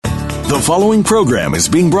The following program is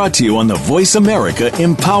being brought to you on the Voice America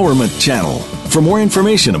Empowerment Channel. For more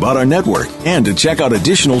information about our network and to check out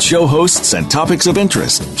additional show hosts and topics of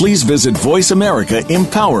interest, please visit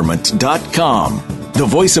voiceamericaempowerment.com. The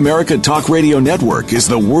Voice America Talk Radio Network is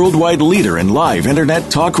the worldwide leader in live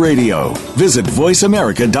Internet talk radio. Visit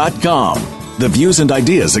voiceamerica.com. The views and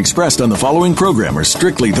ideas expressed on the following program are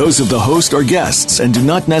strictly those of the host or guests and do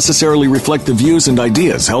not necessarily reflect the views and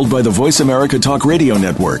ideas held by the Voice America Talk Radio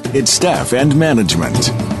Network, its staff, and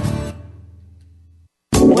management.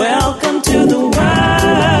 Welcome to the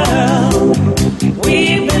world.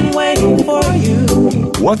 We've been waiting for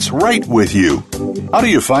you. What's right with you? How do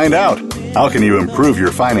you find out? How can you improve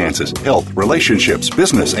your finances, health, relationships,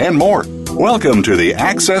 business, and more? Welcome to the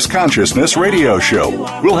Access Consciousness Radio Show.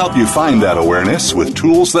 We'll help you find that awareness with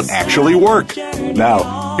tools that actually work.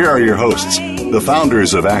 Now, here are your hosts, the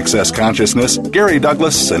founders of Access Consciousness, Gary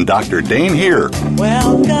Douglas and Dr. Dane Heer.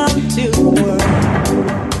 Welcome to the world.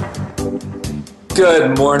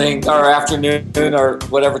 Good morning, or afternoon, or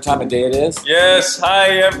whatever time of day it is. Yes,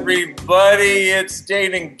 hi everybody. It's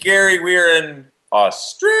Dane and Gary. We're in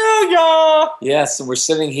Australia. Yes, and we're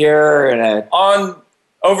sitting here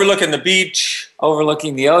overlooking the beach,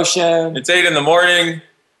 overlooking the ocean. It's 8 a.m.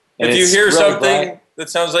 If you hear really something bright.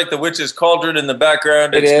 that sounds like the witch's cauldron in the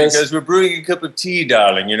background, It it's is. because we're brewing a cup of tea,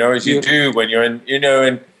 darling. You know, as you do when you're in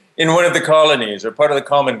one of the colonies or part of the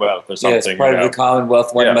Commonwealth or something. Yes, part of the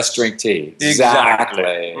Commonwealth. One Yes. must drink tea.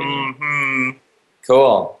 Exactly. Mm-hmm.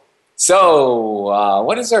 Cool. So,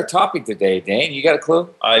 what is our topic today, Dane? You got a clue?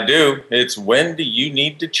 I do. It's when do you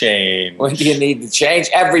need to change? When do you need to change?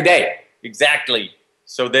 Every day. Exactly.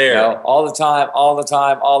 So there. You know, all the time, all the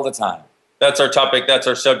time, all the time. That's our topic. That's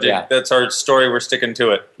our subject. Yeah. That's our story. We're sticking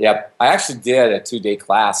to it. Yep. I actually did a 2-day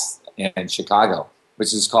class in Chicago,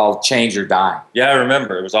 which is called Change or Die. Yeah, I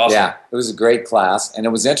remember. It was awesome. Yeah, it was a great class, and it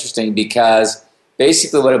was interesting because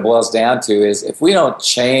basically what it boils down to is if we don't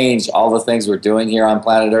change all the things we're doing here on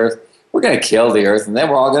planet Earth, we're going to kill the Earth, and then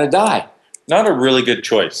we're all going to die. Not a really good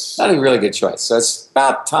choice. Not a really good choice. So it's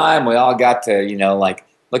about time we all got to,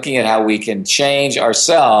 looking at how we can change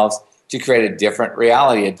ourselves to create a different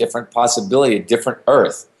reality, a different possibility, a different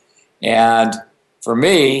Earth. And for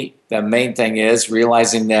me, the main thing is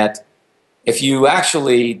realizing that if you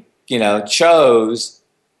actually, chose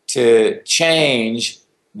to change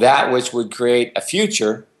that which would create a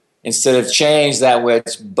future instead of change that which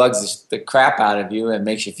bugs the crap out of you and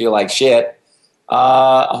makes you feel like shit,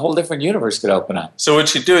 a whole different universe could open up. So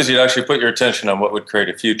what you'd do is you'd actually put your attention on what would create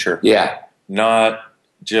a future. Yeah. Not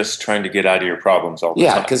just trying to get out of your problems all the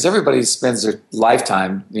time. Yeah, because everybody spends their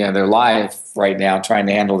lifetime, their life right now trying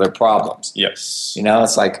to handle their problems. Yes.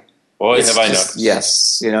 It's like... Boy, have I noticed.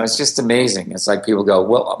 Yes. It's just amazing. It's like people go,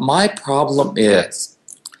 well, my problem is...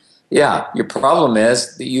 Yeah, your problem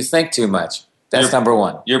is that you think too much. That's number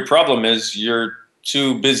one. Your problem is you're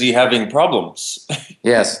too busy having problems.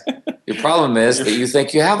 Yes. Your problem is that you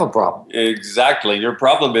think you have a problem. Exactly. Your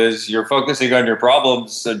problem is you're focusing on your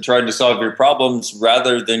problems and trying to solve your problems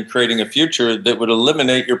rather than creating a future that would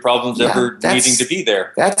eliminate your problems ever needing to be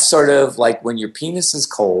there. That's sort of like when your penis is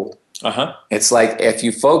cold. Uh-huh. It's like if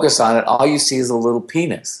you focus on it, all you see is a little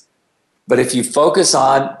penis. But if you focus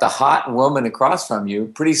on the hot woman across from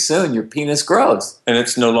you, pretty soon your penis grows. And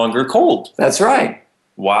it's no longer cold. That's right.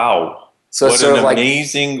 Wow. So what it's sort an of like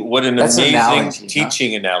amazing analogy,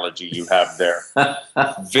 teaching analogy you have there.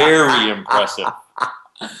 Very impressive.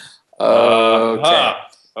 Okay.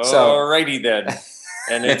 Alrighty then.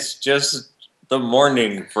 And it's just the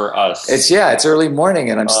morning for us. It's early morning,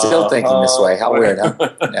 and I'm still thinking this way. How weird,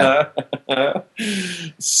 huh? Yeah.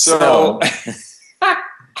 So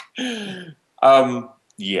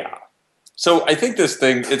yeah. So I think this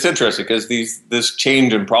thing, it's interesting because this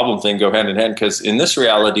change and problem thing go hand in hand, because in this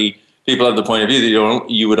reality, people have the point of view that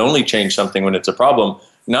you would only change something when it's a problem,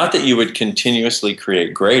 not that you would continuously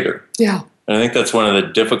create greater. Yeah. And I think that's one of the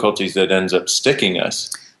difficulties that ends up sticking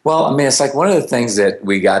us. Well, it's like one of the things that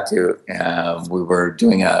we got to, we were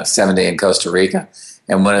doing a 7-day in Costa Rica,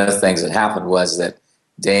 and one of the things that happened was that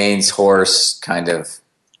Dane's horse kind of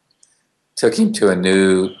took him to a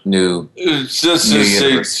new It took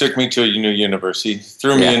me to a new universe. He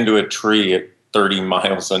threw me into a tree at 30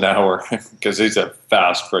 miles an hour because he's a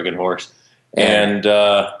fast friggin' horse. And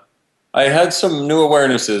I had some new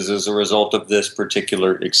awarenesses as a result of this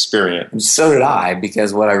particular experience. And so did I,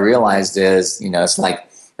 because what I realized is, it's like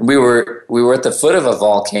we were at the foot of a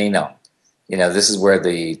volcano. This is where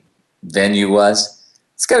the venue was.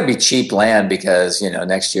 It's got to be cheap land because,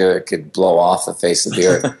 next year it could blow off the face of the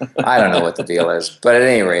earth. I don't know what the deal is. But at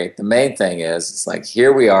any rate, the main thing is, it's like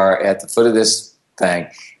here we are at the foot of this thing,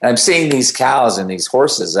 and I'm seeing these cows and these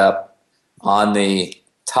horses up on the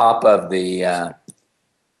top of the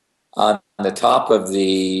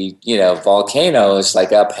volcano. It's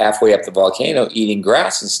like up halfway up the volcano eating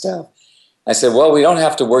grass and stuff. I said, well, we don't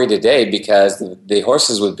have to worry today because the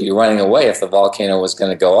horses would be running away if the volcano was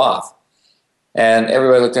going to go off. And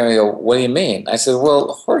everybody looked at me and go, what do you mean? I said,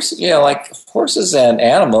 well, horses and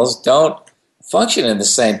animals don't function in the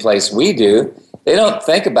same place we do. They don't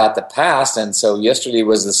think about the past, and so yesterday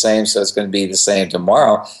was the same, so it's going to be the same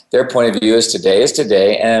tomorrow. Their point of view is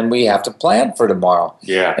today, and we have to plan for tomorrow.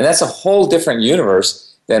 Yeah. And that's a whole different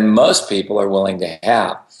universe than most people are willing to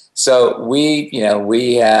have. So we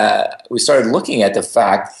started looking at the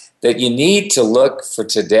fact that you need to look for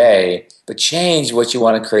today, but change what you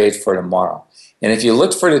want to create for tomorrow. And if you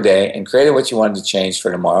looked for today and created what you wanted to change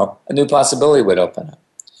for tomorrow, a new possibility would open up.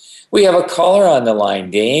 We have a caller on the line,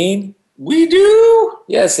 Dean. We do?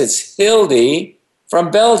 Yes, it's Hildy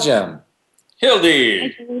from Belgium.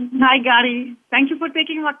 Hildy. Hi, Gary. Thank you for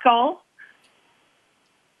taking my call.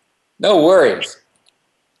 No worries.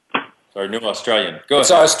 It's our new Australian. Go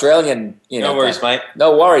It's ahead. Australian. No worries, mate.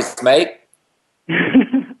 No worries, mate.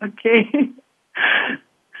 Okay.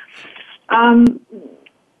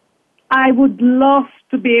 I would love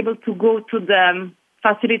to be able to go to the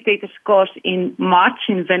facilitators course in March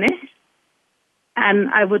in Venice. And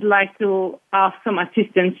I would like to ask some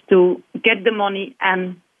assistance to get the money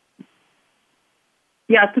and,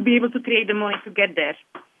 to be able to create the money to get there.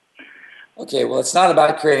 Okay, well, it's not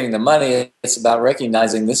about creating the money. It's about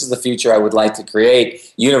recognizing this is the future I would like to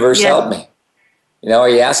create. Universe, help me. Are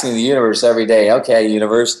you asking the universe every day, okay,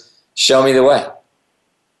 universe, show me the way?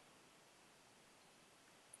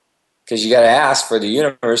 Because you got to ask for the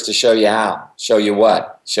universe to show you how, show you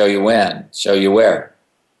what, show you when, show you where.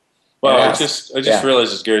 Well, I just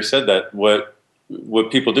realized as Gary said that what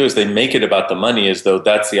people do is they make it about the money as though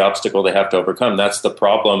that's the obstacle they have to overcome. That's the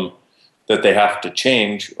problem that they have to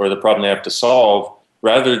change or the problem they have to solve,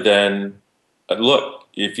 rather than, look,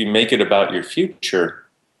 if you make it about your future,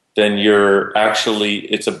 then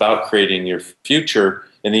it's about creating your future,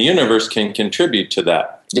 and the universe can contribute to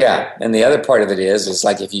that. Yeah, and the other part of it is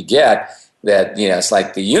like if you get that, it's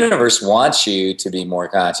like the universe wants you to be more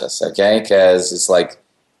conscious, okay? Because it's like,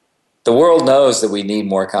 the world knows that we need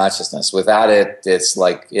more consciousness. Without it, it's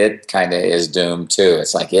like it kind of is doomed too.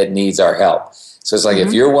 It's like it needs our help. So it's like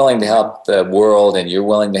if you're willing to help the world and you're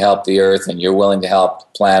willing to help the earth and you're willing to help the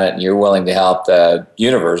planet and you're willing to help the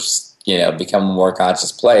universe, become a more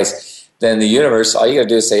conscious place, then the universe, all you got to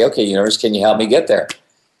do is say, okay, universe, can you help me get there?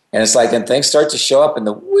 And it's like, and things start to show up in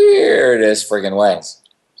the weirdest friggin' ways.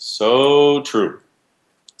 So true.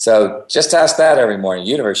 So just ask that every morning.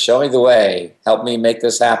 Universe, show me the way. Help me make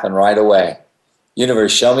this happen right away.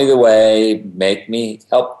 Universe, show me the way.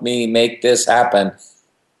 Help me make this happen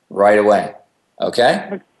right away.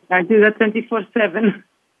 Okay? I do that 24/7.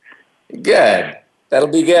 Good. That'll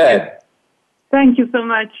be good. Thank you so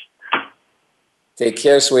much. Take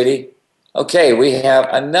care, sweetie. Okay, we have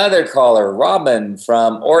another caller, Robin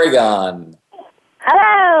from Oregon.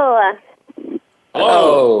 Hello.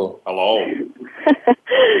 Hello. Hello.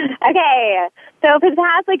 Okay, so for the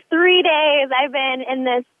past 3 days, I've been in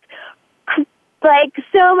this,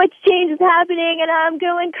 so much change is happening, and I'm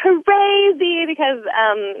going crazy because,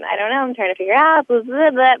 I don't know, I'm trying to figure out, blah,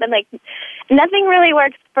 blah, blah, and nothing really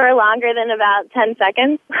works for longer than about 10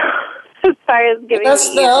 seconds as far as giving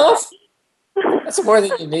That's me enough. That's more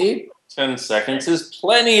than you need. 10 seconds is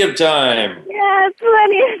plenty of time. Yeah, it's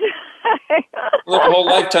plenty of time. Live a whole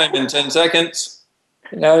lifetime in 10 seconds.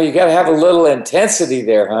 You got to have a little intensity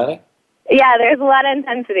there, honey. Yeah, there's a lot of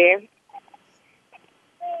intensity.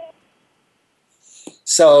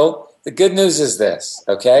 So the good news is this,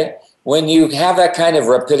 okay? When you have that kind of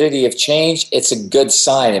rapidity of change, it's a good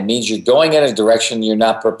sign. It means you're going in a direction you're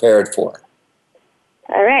not prepared for.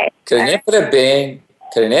 All right. Could an infinite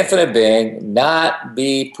being not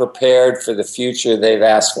be prepared for the future they've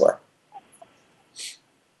asked for?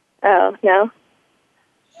 Oh, no.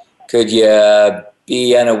 Could you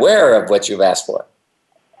be unaware of what you've asked for?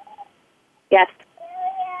 Yes.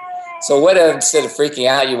 So what if instead of freaking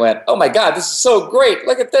out, you went, oh my God, this is so great.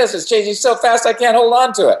 Look at this. It's changing so fast I can't hold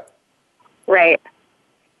on to it. Right.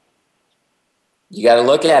 You got to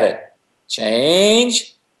look at it.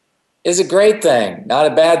 Change is a great thing, not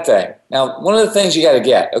a bad thing. Now, one of the things you got to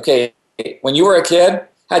get, okay, when you were a kid,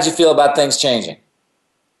 how'd you feel about things changing?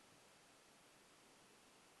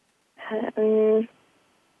 You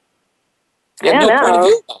had no point of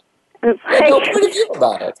view. You had no point of view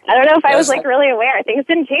about it. I don't know if I was really aware. Things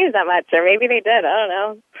didn't change that much, or maybe they did. I don't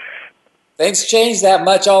know. Things change that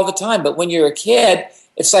much all the time, but when you're a kid,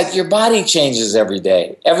 It's like your body changes every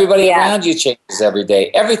day. Everybody around you changes every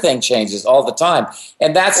day. Everything changes all the time.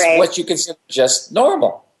 And that's what you consider just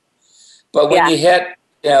normal. But when you hit,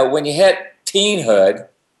 teenhood,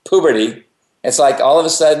 puberty, it's like all of a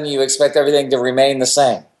sudden you expect everything to remain the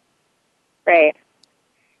same. Right.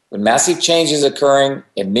 When massive change is occurring,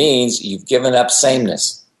 it means you've given up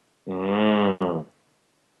sameness.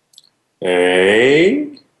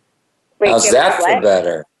 Hey? How's that for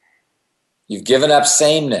better? You've given up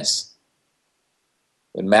sameness.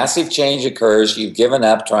 When massive change occurs, you've given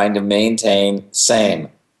up trying to maintain same.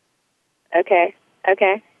 Okay.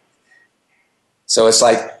 So it's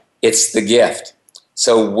like, it's the gift.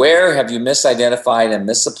 So where have you misidentified and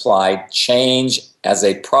misapplied change as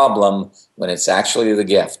a problem when it's actually the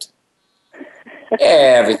gift?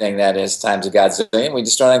 Everything that is times a godzillion. We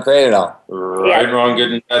just don't uncreate it all. Right, wrong,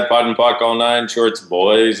 good and bad, pot and pock, all nine shorts,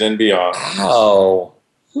 boys and beyond. Oh.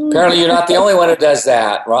 Apparently you're not the only one who does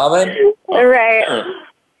that, Robin. Right.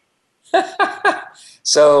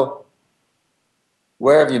 So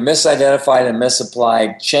where have you misidentified and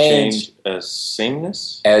misapplied change as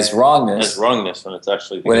sameness? As wrongness. As wrongness when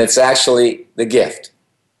it's actually the gift.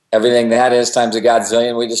 Everything that is times a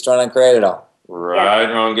godzillion, we just don't uncreate it all. Right,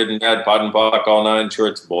 wrong, good and bad, pot and pock, all nine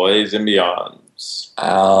shorts, boys and beyonds.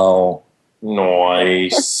 Oh.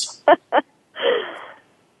 Nice.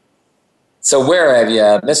 So where have you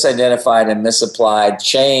misidentified and misapplied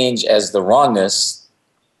change as the wrongness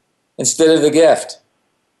instead of the gift?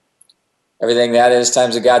 Everything that is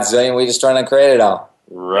times a godzillion, we just try to create it all.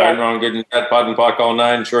 Right, wrong, good and bad, pot and pock, all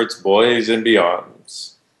nine shorts, boys and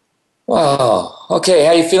beyonds. Wow. Okay,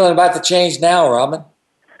 how you feeling about the change now, Robin?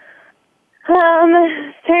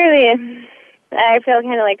 Certainly. I feel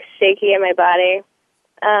kind of like shaky in my body.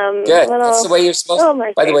 Good. That's the way you're supposed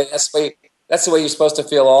to. By the way, that's the way you're supposed to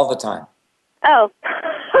feel all the time. Oh,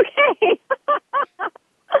 okay.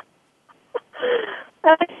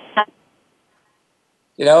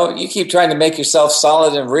 You know, you keep trying to make yourself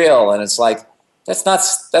solid and real, and it's like that's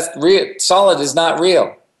real. Solid is not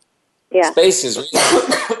real. Yeah. Space is real.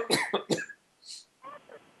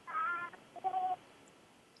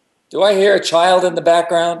 Do I hear a child in the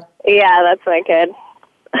background? Yeah, that's my kid.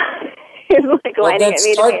 He's like whining at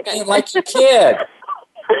me. Start being like your kid.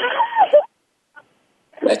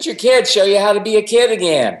 Let your kid show you how to be a kid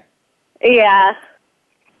again. Yeah.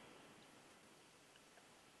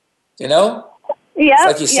 You know? Yeah. It's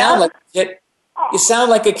like you sound like a kid. You sound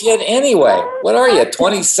like a kid anyway. What are you,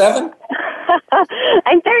 27?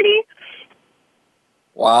 I'm 30.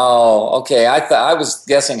 Wow. Okay. I was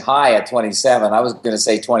guessing high at 27. I was going to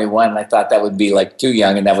say 21, and I thought that would be like too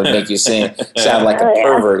young, and that would make you sound like a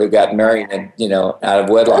pervert who got married and out of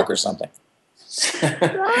wedlock or something.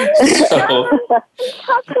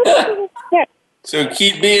 So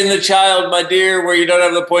keep being the child, my dear, where you don't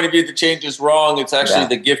have the point of view that change is wrong. It's actually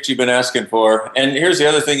the gift you've been asking for. And here's the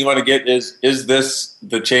other thing you want to get is this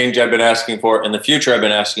the change I've been asking for and the future I've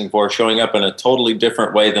been asking for showing up in a totally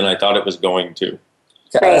different way than I thought it was going to?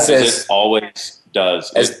 Because it always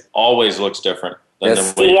does. It always looks different than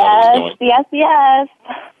the way you thought it was going. Yes.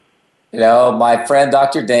 You know, my friend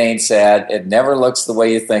Dr. Dane said, it never looks the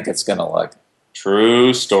way you think it's going to look.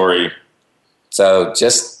 True story. So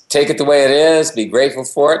just take it the way it is, be grateful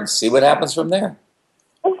for it, and see what happens from there.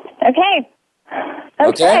 Okay.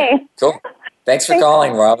 Cool. Thanks for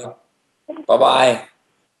calling, Robin. Bye-bye.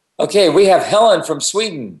 Okay, we have Helen from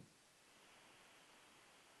Sweden.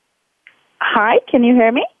 Hi, can you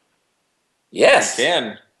hear me? Yes. I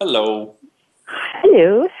can. Hello.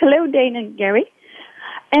 Hello, Dane and Gary.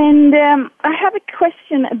 And I have a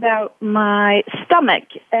question about my stomach.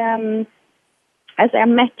 As I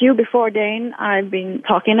met you before, Dane, I've been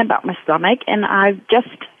talking about my stomach, and I've just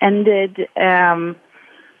ended, just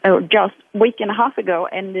a week and a half ago,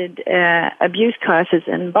 ended abuse classes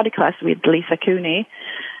and body class with Lisa Cooney,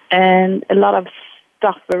 and a lot of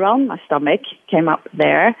stuff around my stomach came up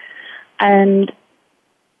there. And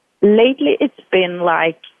lately it's been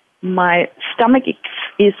like my stomach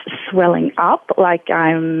is swelling up, like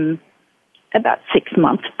I'm about 6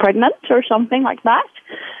 months pregnant or something like that,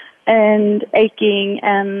 and aching.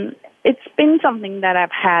 And it's been something that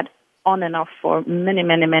I've had on and off for many,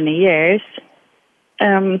 many, many years.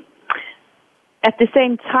 At the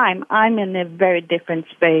same time, I'm in a very different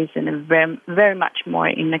space and very, very much more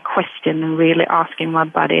in a question and really asking my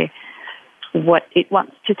body what it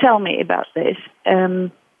wants to tell me about this.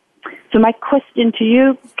 So my question to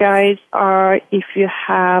you guys are if you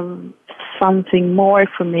have something more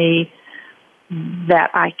for me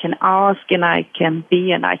that I can ask and I can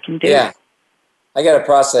be and I can do. Yeah, I got a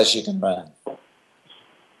process you can run.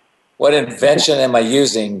 What invention am I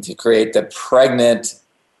using to create the pregnant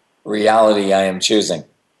reality I am choosing.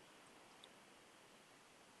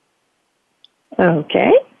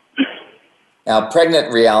 Okay. Now,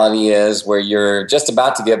 pregnant reality is where you're just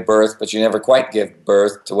about to give birth, but you never quite give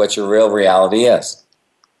birth to what your real reality is.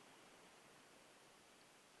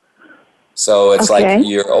 So it's like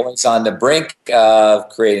you're always on the brink of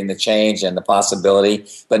creating the change and the possibility,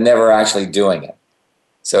 but never actually doing it.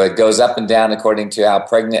 So it goes up and down according to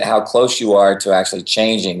how close you are to actually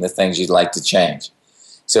changing the things you'd like to change.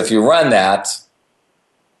 So if you run that,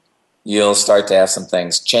 you'll start to have some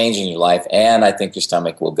things change in your life, and I think your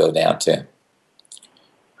stomach will go down too.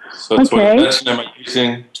 So it's what invention am I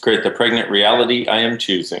using to create the pregnant reality I am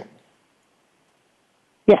choosing?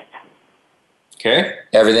 Yes. Okay.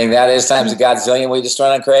 Everything that is times a godzillion, we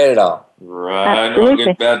destroy and create it all. Right. No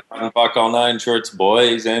good, bad, fuck, all nine shorts,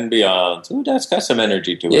 boys and beyond. Ooh, that's got some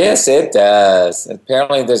energy to it. Yes, it does.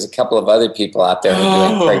 Apparently there's a couple of other people out there who are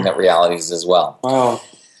doing pregnant realities as well. Wow.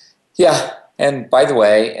 Yeah. And by the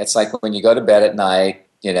way, it's like when you go to bed at night,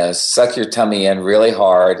 suck your tummy in really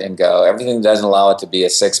hard and go, everything doesn't allow it to be a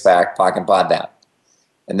six-pack, pock and pod down.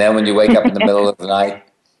 And then when you wake up in the middle of the night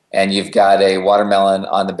and you've got a watermelon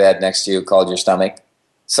on the bed next to you called your stomach,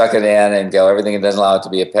 suck it in and go, everything doesn't allow it to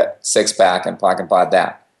be a six-pack and pock and pod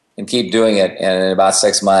down. And keep doing it, and in about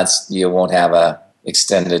 6 months, you won't have a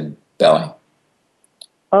extended belly.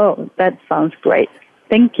 Oh, that sounds great.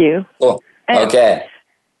 Thank you. Cool. Okay.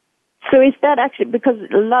 So is that actually, because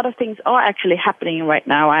a lot of things are actually happening right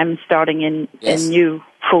now. I'm starting a new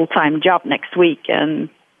full-time job next week, and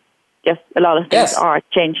just a lot of things are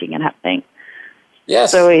changing and happening.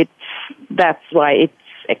 Yes. So that's why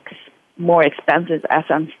it's more expensive as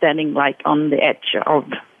I'm standing like on the edge of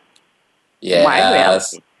my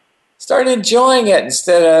reality. Start enjoying it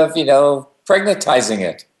instead of, pregnantizing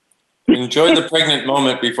it. Enjoy the pregnant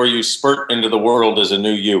moment before you spurt into the world as a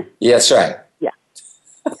new you. Yeah, that's right.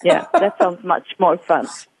 Yeah, that sounds much more fun.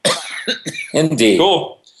 Indeed.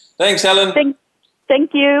 Cool. Thanks, Helen.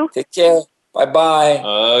 Thank you. Take care. Bye-bye.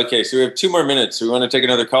 Okay, so we have 2 more minutes. Do we want to take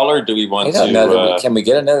another caller, or do we want can we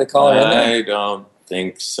get another caller in there? I don't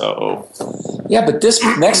think so. Yeah, but this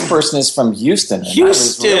next person is from Houston. And I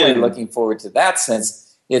was really looking forward to that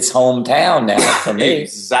since it's hometown now for me.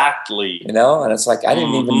 Exactly. And it's like I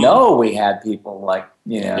didn't even know we had people like,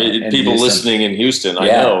 people listening in Houston. I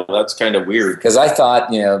know. That's kind of weird. Because I thought,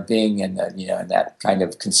 being in the, in that kind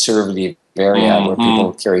of conservative area where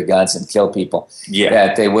people carry guns and kill people,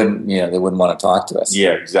 that they wouldn't want to talk to us.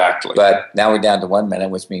 Yeah, exactly. But now we're down to 1 minute,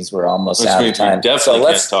 which means we're almost out of time. So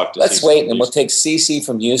let's wait, and we'll take Cece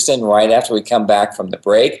from Houston right after we come back from the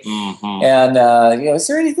break. Mm-hmm. And is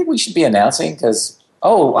there anything we should be announcing? Because I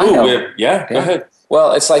know. Go ahead.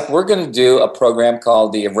 Well, it's like we're going to do a program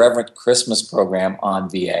called the Irreverent Christmas Program on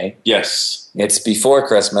VA. Yes. It's before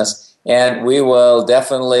Christmas, and we will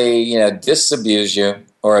definitely, disabuse you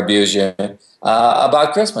or abuse you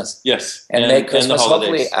about Christmas. Yes. And make Christmas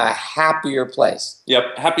hopefully a happier place.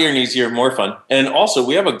 Yep, happier and easier, more fun. And also,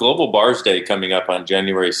 we have a Global Bars Day coming up on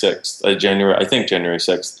January 6th. January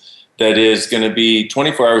 6th. That is going to be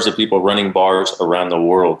 24 hours of people running bars around the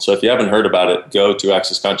world. So if you haven't heard about it, go to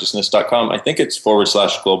accessconsciousness.com. I think it's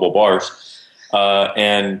 /global bars.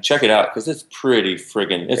 And check it out because it's pretty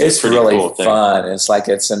friggin' it's a pretty really cool thing. Fun. It's like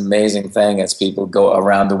it's an amazing thing as people go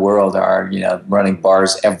around the world are running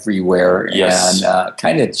bars everywhere and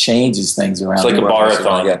kind of changes things around the world. It's like a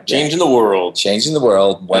bar-a-thon. Changing the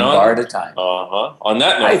world one bar at a time. On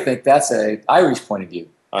that note, I think that's an Irish point of view.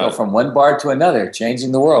 Go from one bar to another,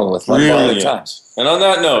 changing the world with one bar at a time. And on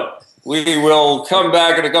that note, we will come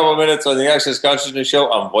back in a couple of minutes on the Access Consciousness Show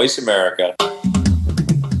on Voice America.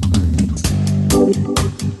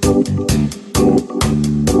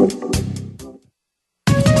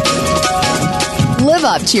 Live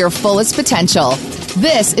up to your fullest potential.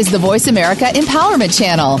 This is the Voice America Empowerment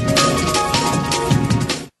Channel.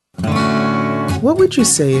 What would you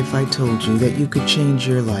say if I told you that you could change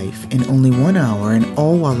your life in only 1 hour and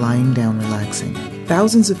all while lying down relaxing?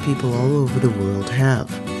 Thousands of people all over the world have.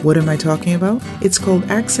 What am I talking about? It's called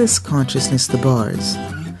Access Consciousness, the BARS.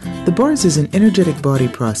 The BARS is an energetic body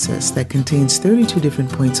process that contains 32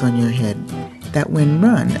 different points on your head that, when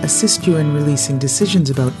run, assist you in releasing decisions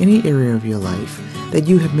about any area of your life that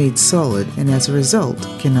you have made solid and as a result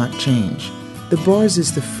cannot change. The BARS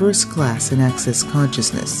is the first class in Access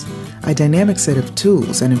Consciousness, a dynamic set of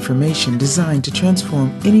tools and information designed to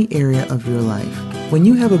transform any area of your life. When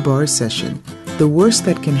you have a BARS session, the worst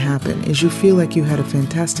that can happen is you feel like you had a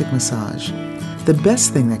fantastic massage. The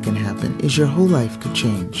best thing that can happen is your whole life could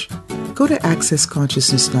change. Go to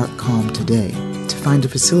accessconsciousness.com today to find a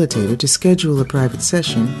facilitator to schedule a private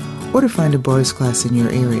session or to find a BARS class in your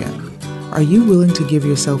area. Are you willing to give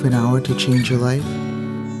yourself an hour to change your life?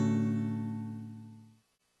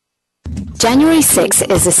 January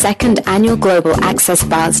 6th is the second annual Global Access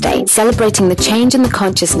Bars Day, celebrating the change in the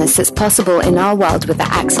consciousness that's possible in our world with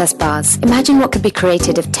the Access Bars. Imagine what could be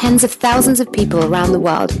created if tens of thousands of people around the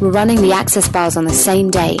world were running the Access Bars on the same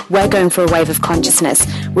day. We're going for a wave of consciousness.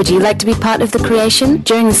 Would you like to be part of the creation?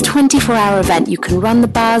 During this 24-hour event, you can run the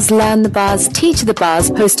bars, learn the bars, teach the bars,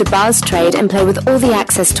 host a bars trade, and play with all the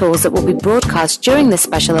Access tools that will be broadcast during this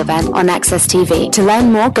special event on Access TV. To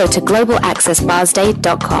learn more, go to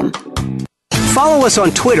globalaccessbarsday.com. Follow us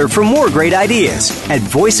on Twitter for more great ideas at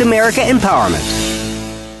Voice America Empowerment.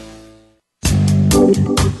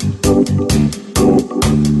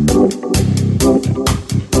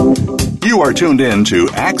 You are tuned in to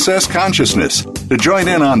Access Consciousness. To join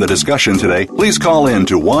in on the discussion today, please call in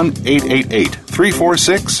to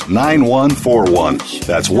 1-888-346-9141.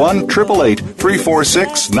 That's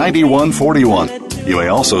 1-888-346-9141. You may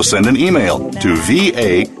also send an email to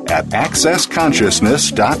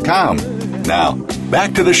va@accessconsciousness.com. Now,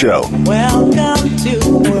 back to the show. Welcome to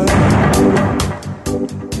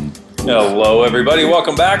Hello, everybody.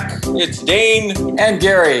 Welcome back. It's Dane and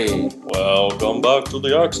Gary. Welcome back to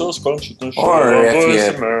the Access Consciousness Show. Or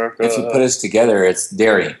if you put us together, it's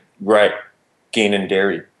dairy. Right. Gain and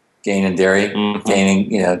dairy. Gain and dairy. Mm-hmm. Gaining,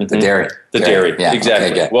 the dairy. The dairy. Yeah,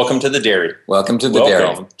 exactly. Okay, welcome to the dairy. Welcome to the dairy.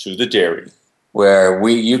 Welcome to the dairy. Where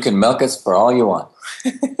you can milk us for all you want.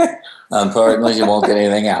 Unfortunately, you won't get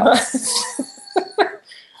anything out.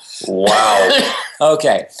 Wow.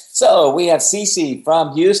 Okay, so we have Cece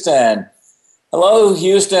from Houston. Hello,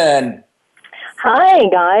 Houston. Hi,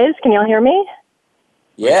 guys. Can y'all hear me?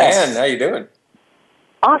 Yes. How you doing?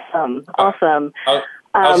 Awesome. How's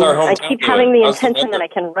our hometown I keep having the intention that I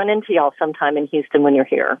can run into y'all sometime in Houston when you're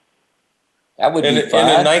here. That would be fun.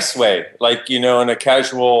 In a nice way, like, in a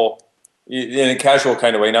casual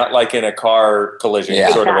kind of way, not like in a car collision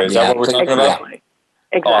sort of way. Is that what we're talking about?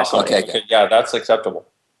 Exactly. Awesome. Okay. Yeah, that's acceptable.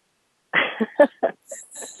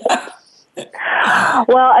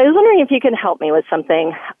 Well, I was wondering if you can help me with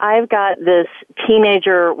something. I've got this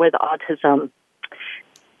teenager with autism.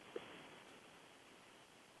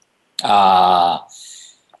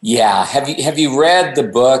 Yeah. Have you read the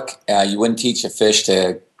book, You Wouldn't Teach a Fish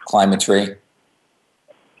to Climb a Tree?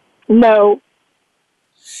 No.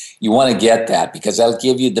 You want to get that because that'll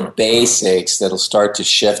give you the basics that'll start to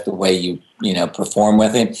shift the way you perform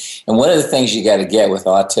with him. And one of the things you got to get with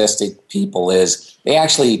autistic people is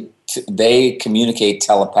they communicate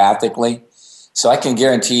telepathically. So I can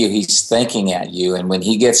guarantee you he's thinking at you. And when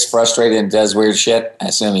he gets frustrated and does weird shit, I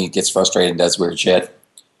assume he gets frustrated and does weird shit.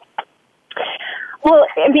 Well,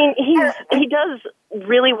 I mean, he does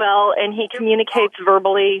really well, and he communicates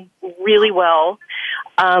verbally really well.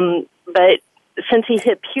 But since he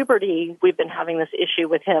hit puberty, we've been having this issue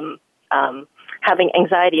with him having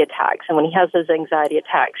anxiety attacks. And when he has those anxiety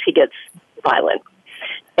attacks, he gets violent.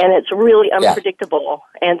 And it's really unpredictable.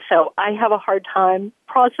 Yeah. And so I have a hard time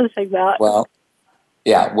processing that. Well,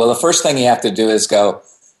 yeah. Well, the first thing you have to do is go,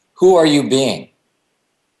 who are you being?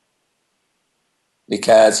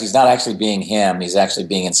 Because he's not actually being him. He's actually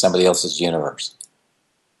being in somebody else's universe.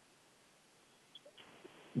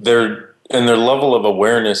 Their level of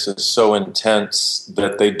awareness is so intense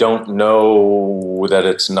that they don't know that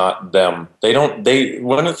it's not them.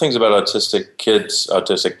 One of the things about autistic kids,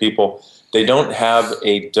 autistic people, they don't have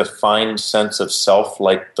a defined sense of self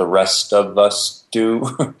like the rest of us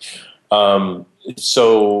do.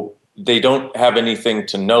 So they don't have anything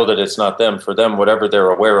to know that it's not them. For them, whatever they're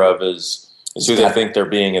aware of is who they think they're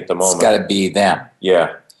being at the moment. It's got to be them.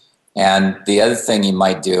 Yeah. And the other thing you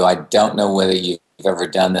might do, I don't know whether you've ever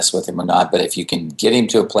done this with him or not, but if you can get him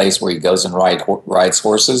to a place where he goes and rides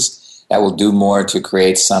horses, that will do more to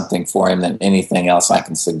create something for him than anything else I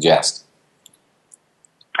can suggest.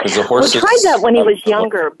 Because the horses, we tried that when he was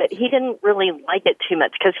younger, but he didn't really like it too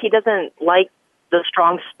much because he doesn't like the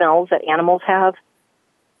strong smells that animals have.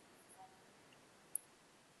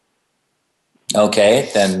 Okay,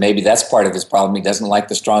 then maybe that's part of his problem. He doesn't like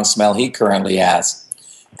the strong smell he currently has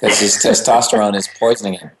because his testosterone is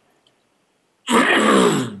poisoning him.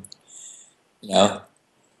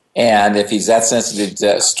 And if he's that sensitive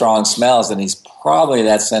to strong smells, then he's probably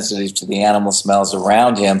that sensitive to the animal smells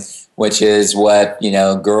around him, which is what,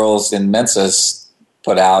 girls in Mensa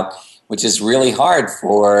put out, which is really hard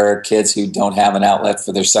for kids who don't have an outlet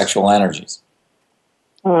for their sexual energies.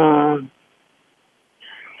 And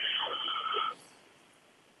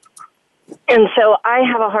so I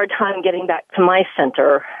have a hard time getting back to my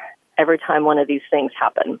center every time one of these things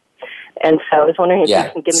happen. And so I was wondering if you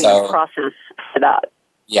can give me a process for that.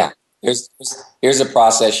 Yeah. Here's a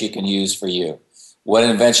process you can use for you. What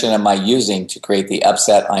invention am I using to create the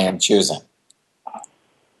upset I am choosing?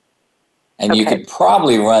 And you could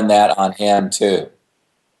probably run that on him too.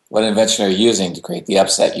 What invention are you using to create the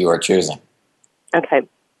upset you are choosing? Okay.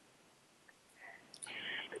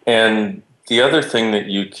 And the other thing that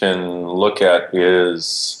you can look at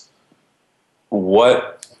is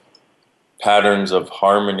what patterns of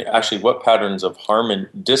disharmony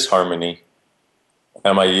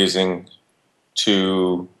am I using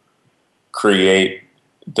to create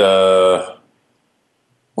the...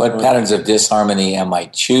 What patterns of disharmony am I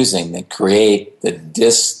choosing that create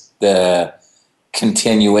the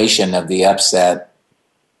continuation of the upset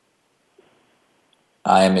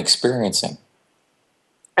I am experiencing?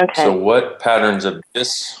 Okay. So what patterns of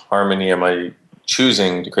disharmony am I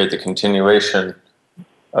choosing to create the continuation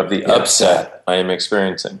of the upset I am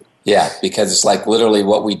experiencing? Yeah, because it's like literally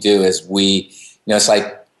what we do is it's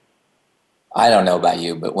like, I don't know about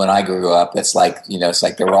you, but when I grew up, it's like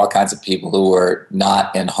there were all kinds of people who were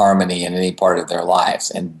not in harmony in any part of their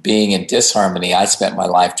lives. And being in disharmony, I spent my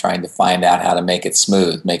life trying to find out how to make it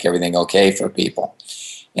smooth, make everything okay for people.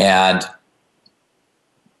 And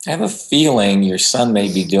I have a feeling your son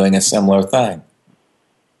may be doing a similar thing.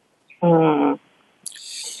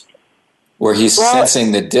 Where he's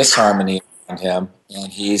sensing the disharmony around him,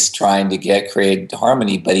 and he's trying to create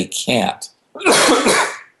harmony, but he can't.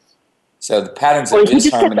 So the patterns of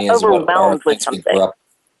disharmony is what are things we grew up.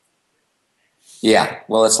 Yeah,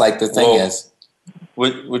 well, it's like the thing is,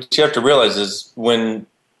 what you have to realize is when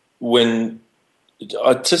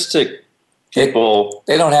autistic people,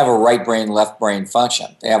 they don't have a right brain, left brain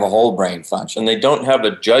function. They have a whole brain function, and they don't have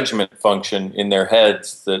a judgment function in their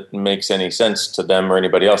heads that makes any sense to them or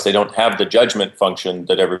anybody else. They don't have the judgment function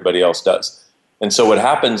that everybody else does, and so what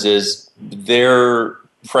happens is they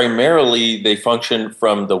function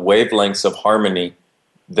from the wavelengths of harmony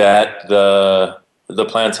that the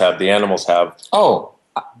plants have, the animals have. Oh,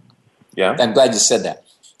 yeah. I'm glad you said that,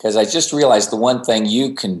 because I just realized the one thing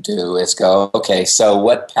you can do is go, okay, so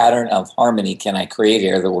what pattern of harmony can I create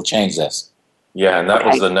here that will change this? Yeah, and that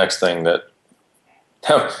was the next thing that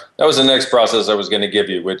was the next process I was going to give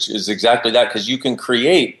you, which is exactly that, because you can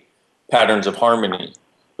create patterns of harmony.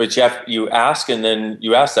 But you ask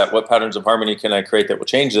that, what patterns of harmony can I create that will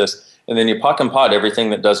change this? And then you pock and pod everything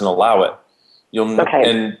that doesn't allow it.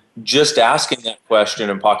 And just asking that question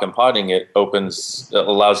and pock and podding it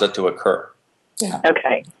allows that to occur. Yeah.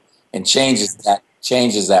 Okay. And changes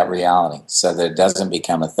that reality so that it doesn't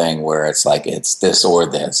become a thing where it's like it's this or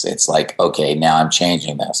this. It's like, okay, now I'm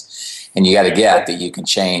changing this. And you got to get that you can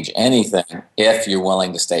change anything if you're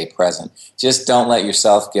willing to stay present. Just don't let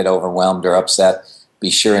yourself get overwhelmed or upset. Be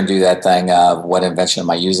sure and do that thing of what invention am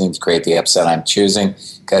I using to create the upset I'm choosing?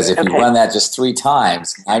 Because if you run that just 3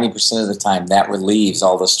 times, 90% of the time that relieves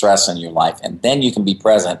all the stress in your life, and then you can be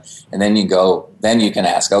present, and then you can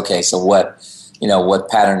ask, okay, so what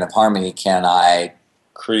pattern of harmony can I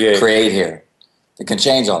create here that can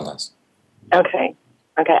change all this? Okay.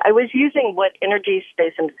 I was using what energy,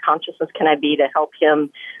 space, and consciousness can I be to help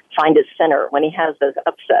him find his center when he has those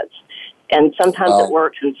upsets, and sometimes it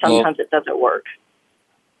works, and sometimes it doesn't work.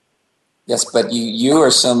 Yes, but you are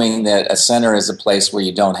assuming that a center is a place where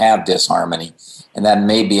you don't have disharmony, and that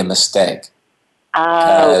may be a mistake.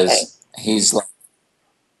 Because he's like,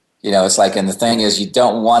 it's like, and the thing is, you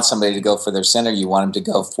don't want somebody to go for their center, you want them to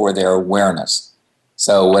go for their awareness.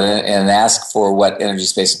 So, and ask for what energy,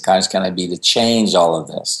 space, and consciousness can I be to change all of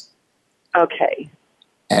this. Okay.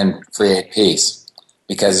 And create peace.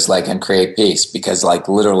 Because it's like, and create peace. Because like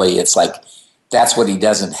literally, it's like, that's what he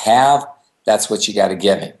doesn't have, that's what you got to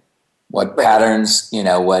give him. What patterns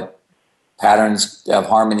of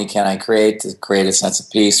harmony can I create to create a sense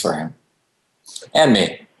of peace for him and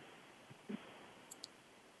me?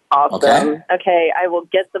 Awesome. Okay, I will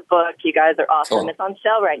get the book. You guys are awesome. Cool. It's on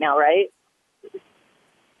sale right now, right?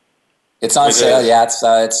 It's on sale. Yeah,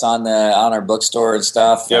 it's on our bookstore and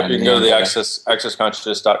stuff. Yep, you can go to the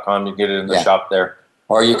accessconsciousness.com. You can get it in the shop there,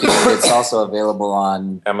 or you can. It's also available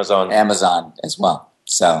on Amazon as well.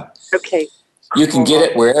 So okay. You can get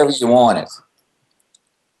it wherever you want it.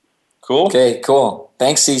 Cool. Okay, cool.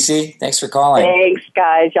 Thanks, Cece. Thanks for calling. Thanks,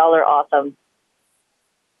 guys. Y'all are awesome.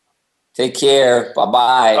 Take care.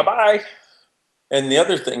 Bye-bye. Bye-bye. And the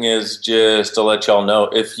other thing is, just to let y'all know,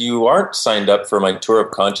 if you aren't signed up for my Tour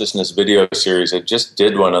of Consciousness video series, I just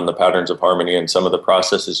did one on the patterns of harmony and some of the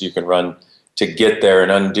processes you can run to get there and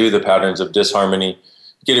undo the patterns of disharmony.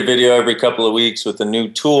 Get a video every couple of weeks with a new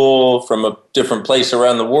tool from a different place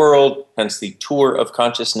around the world, hence the Tour of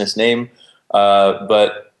Consciousness name.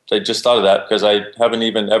 But I just thought of that because I haven't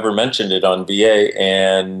even ever mentioned it on VA.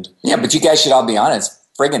 And yeah, but you guys should all be honest.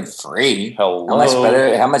 Friggin' free. Hello. How much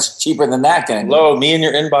better? How much cheaper than that can it be? Hello, me in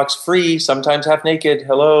your inbox free, sometimes half naked.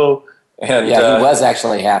 Hello. And, he was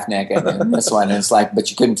actually half naked in this one. And it's like,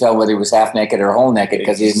 but you couldn't tell whether he was half naked or whole naked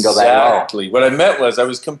because he didn't go that low. Exactly. What I meant was I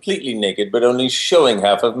was completely naked, but only showing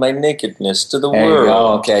half of my nakedness to the there world. You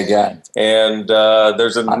go. Okay, good. And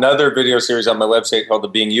there's another video series on my website called the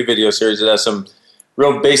Being You video series that has some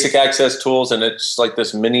real basic access tools, and it's like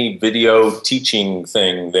this mini video teaching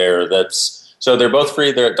thing there. So they're both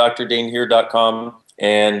free. They're at drdanehere.com,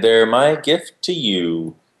 and they're my gift to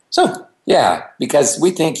you. So. Yeah, because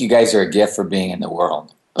we think you guys are a gift for being in the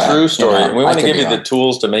world. But, true story. We want to give you wrong. the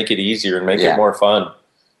tools to make it easier and make it more fun.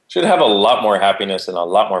 Should have a lot more happiness and a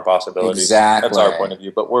lot more possibilities. Exactly. That's our point of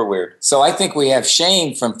view, but we're weird. So I think we have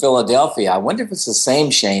Shane from Philadelphia. I wonder if it's the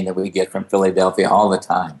same Shane that we get from Philadelphia all the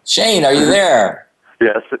time. Shane, are you there?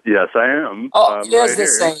 Yes, I am. Oh, it is the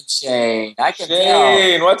same Shane. I can tell.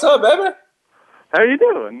 Shane, what's up, baby? How you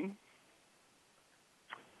doing?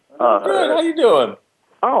 Good. How you doing?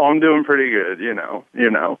 Oh, I'm doing pretty good, you know.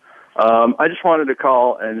 I just wanted to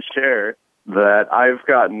call and share that I've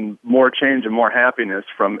gotten more change and more happiness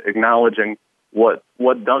from acknowledging what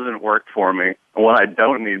doesn't work for me and what I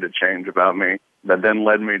don't need to change about me, that then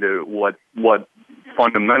led me to what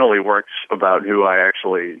fundamentally works about who I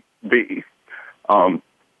actually be. And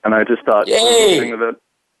I just thought, yay!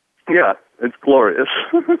 Yeah, it's glorious.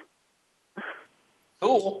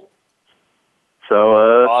 Cool. So,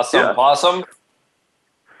 awesome.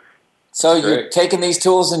 So you're taking these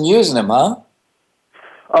tools and using them, huh?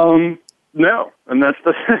 No, and that's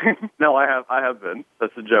the thing. No, I have been.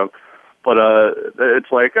 That's a joke. But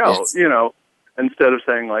it's like, instead of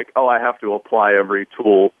saying like, I have to apply every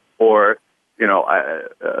tool, or I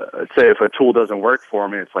say if a tool doesn't work for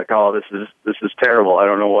me, it's like, this is terrible. I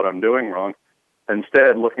don't know what I'm doing wrong.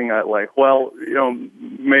 Instead, looking at like,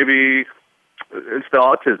 maybe it's the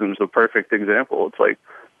autism's a perfect example. It's like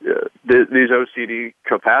these OCD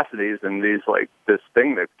capacities and these like this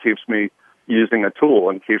thing that keeps me using a tool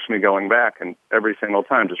and keeps me going back and every single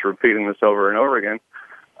time just repeating this over and over again.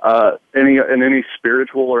 Any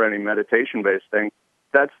spiritual or any meditation based thing,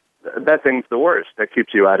 that thing's the worst. That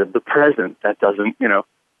keeps you out of the present. That doesn't,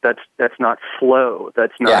 that's not flow.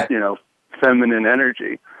 That's not, feminine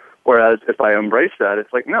energy. Whereas if I embrace that,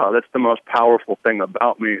 it's like, no, that's the most powerful thing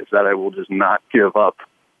about me is that I will just not give up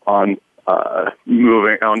on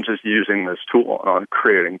moving on, just using this tool on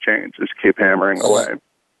creating change. Just keep hammering away.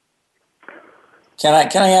 Can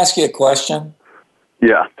I ask you a question?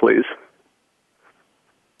 Yeah, please.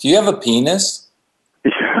 Do you have a penis?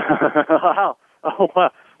 Wow. Oh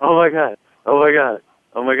my God.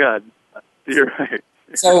 You're right.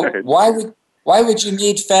 So why would you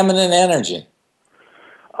need feminine energy?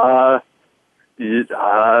 Because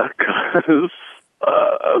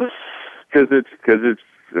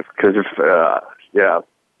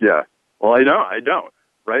yeah. Well, I don't,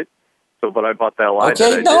 right? So, but I bought that line.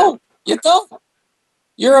 Okay, no, you don't.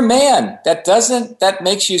 You're a man. That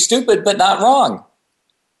makes you stupid, but not wrong.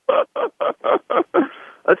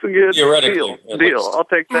 That's a good deal. I'll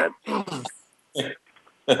take that.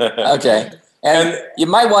 Okay. And you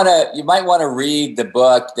might want to read the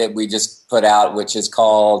book that we just put out, which is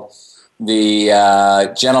called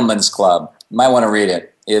The Gentleman's Club. You might want to read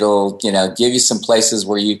it. It'll give you some places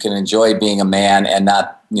where you can enjoy being a man and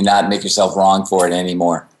not make yourself wrong for it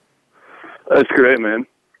anymore. That's great, man.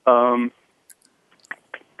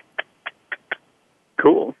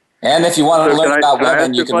 Cool. And if you want to learn about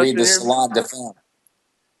women, you can read the Salon de Femme.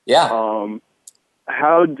 Yeah.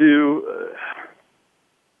 How do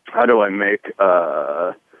I make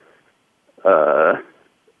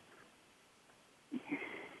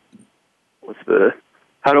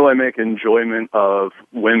how do I make enjoyment of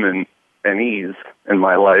women and ease in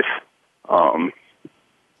my life?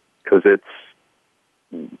 Because it's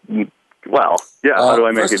how do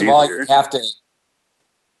I make it easier?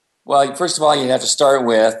 First of all, you have to start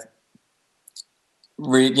with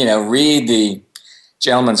read the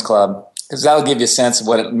Gentleman's Club, because that'll give you a sense of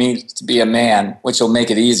what it means to be a man, which will make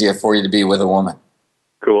it easier for you to be with a woman.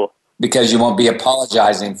 Cool. Because you won't be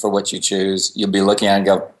apologizing for what you choose. You'll be looking at it and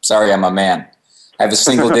go, sorry, I'm a man. I have a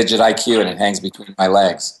single-digit IQ and it hangs between my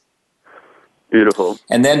legs. Beautiful.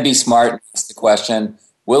 And then be smart and ask the question,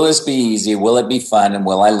 will this be easy? Will it be fun? And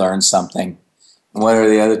will I learn something? And what are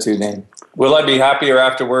the other two names? Will I be happier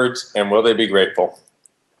afterwards? And will they be grateful?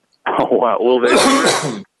 Oh, wow. Will they be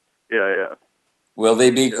grateful? Yeah. Will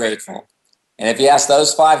they be grateful? And if you ask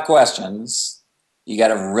those 5 questions, you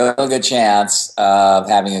got a real good chance of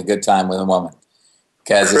having a good time with a woman.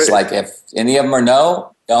 Because it's like if any of them are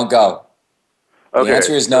no, Don't go. Okay. The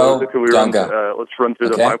answer is no. So can we don't go. Let's run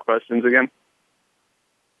through the 5 questions again.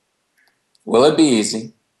 Will it be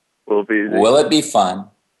easy? Will it be easy? Will it be fun?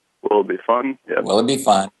 Will it be fun? Yep. Will it be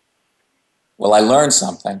fun? Will I learn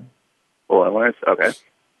something? Will I learn? Okay.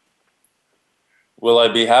 Will I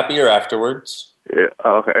be happier afterwards? Yeah.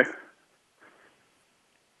 Okay.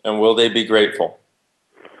 And will they be grateful?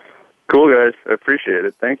 Cool, guys. I appreciate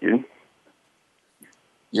it. Thank you.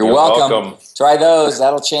 You're welcome. Try those.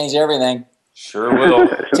 That'll change everything. Sure will.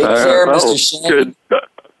 Take care, Mr. Shane. Good.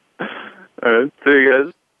 All right. See you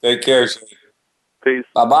guys. Take care. Peace.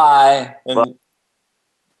 Bye-bye. And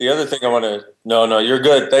the other thing I want to... No, you're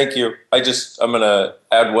good. Thank you. I'm going to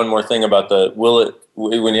add one more thing about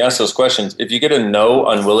when you ask those questions, if you get a no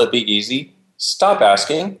on will it be easy, stop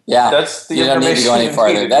asking. Yeah. That's the you don't need to go any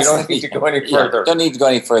farther. You don't need to go any further. Don't need to go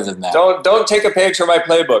any further than that. Don't take a page from my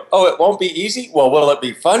playbook. Oh, it won't be easy? Well, will it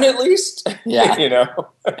be fun at least? Yeah. You know?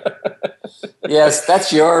 Yes,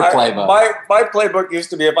 that's your playbook. My playbook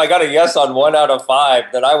used to be if I got a yes on 1 out of 5,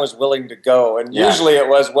 then I was willing to go. And usually it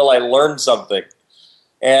was, will I learn something?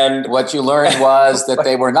 And what you learned was that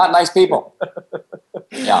they were not nice people.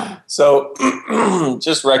 Yeah. So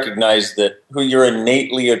just recognize that who you're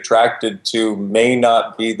innately attracted to may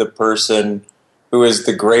not be the person who is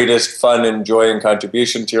the greatest fun and joy and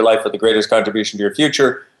contribution to your life or the greatest contribution to your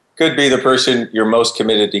future. Could be the person you're most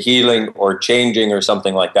committed to healing or changing or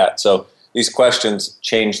something like that. So these questions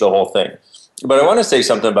change the whole thing. But I want to say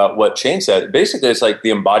something about what Shane said. Basically, it's like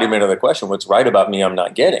the embodiment of the question, what's right about me I'm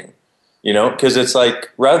not getting? You know, because it's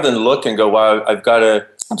like rather than look and go, wow, I've got to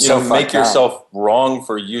make yourself wrong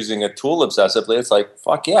for using a tool obsessively. It's like,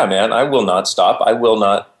 fuck yeah, man, I will not stop. I will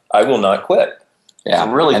not quit. Yeah,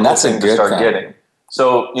 it's a really and cool that's a thing good to start thing. getting.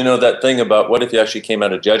 So, you know, that thing about what if you actually came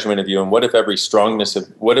out of judgment of you, and what if every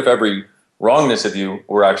wrongness of you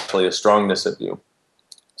were actually a strongness of you?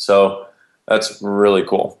 So that's really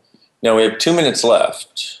cool. Now we have 2 minutes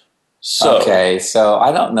left. Okay, so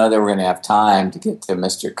I don't know that we're going to have time to get to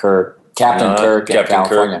Mr. Kirk. Captain Kirk in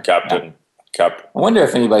California. Captain. I wonder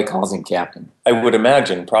if anybody calls him Captain. I would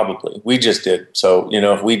imagine, probably. We just did. So, you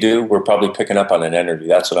know, if we do, we're probably picking up on an energy.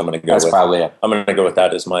 That's what I'm going to go with. That's probably it. I'm going to go with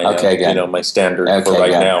that as my, my standard for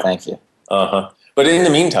right now. Thank you. But in the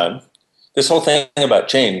meantime, this whole thing about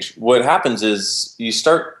change, what happens is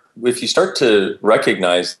if you start to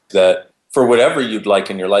recognize that for whatever you'd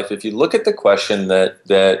like in your life, if you look at the question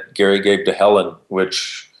that Gary gave to Helen,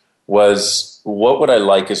 which was, what would I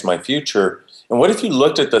like as my future? And what if you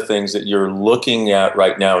looked at the things that you're looking at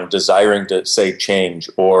right now and desiring to, say, change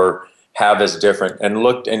or have as different, and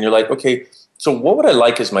looked and you're like, okay, so what would I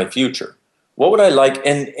like as my future? What would I like?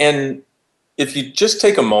 And if you just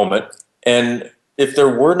take a moment, and if there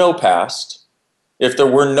were no past, if there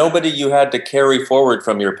were nobody you had to carry forward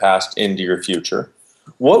from your past into your future,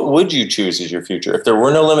 what would you choose as your future? If there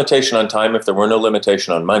were no limitation on time, if there were no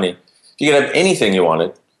limitation on money, if you could have anything you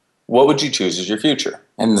wanted, what would you choose as your future?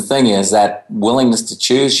 And the thing is that willingness to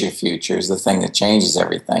choose your future is the thing that changes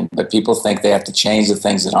everything. But people think they have to change the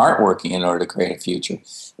things that aren't working in order to create a future.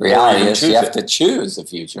 The reality is you have to choose a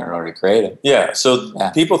future in order to create it. Yeah, so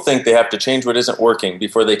people think they have to change what isn't working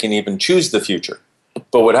before they can even choose the future.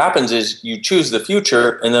 But what happens is you choose the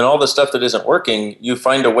future, and then all the stuff that isn't working, you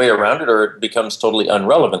find a way around it, or it becomes totally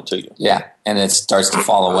irrelevant to you. Yeah, and it starts to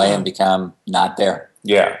fall away and become not there.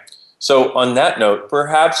 Yeah. So on that note,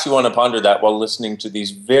 perhaps you want to ponder that while listening to these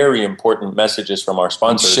very important messages from our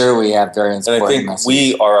sponsors. I'm sure we have very important messages. And I think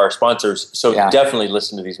we are our sponsors, so definitely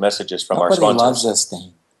listen to these messages from our sponsors. Nobody loves us,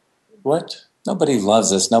 Dane. What? Nobody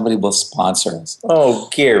loves us. Nobody will sponsor us. Oh,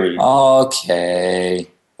 Gary. Okay.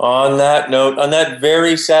 On that note, on that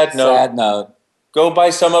very sad note, go buy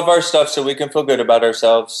some of our stuff so we can feel good about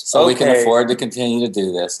ourselves. So we can afford to continue to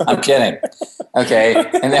do this. I'm kidding. Okay.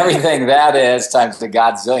 And everything that is times the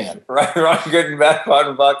Godzillion. Right, Ron Good and Bad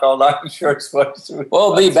Bottom Buck, all night short sports.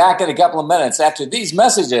 We'll be back in a couple of minutes after these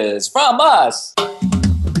messages from us.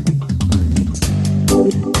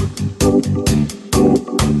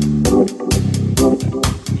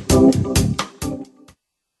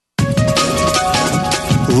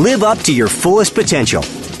 Live up to your fullest potential.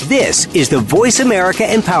 This is the Voice America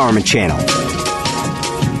Empowerment Channel.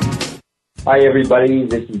 Hi, everybody.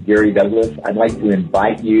 This is Gary Douglas. I'd like to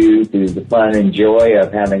invite you to the fun and joy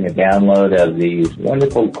of having a download of these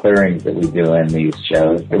wonderful clearings that we do in these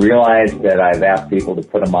shows. I realize that I've asked people to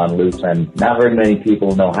put them on loops, and not very many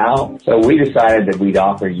people know how. So we decided that we'd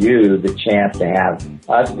offer you the chance to have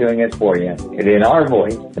us doing it for you and in our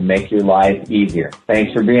voice to make your life easier.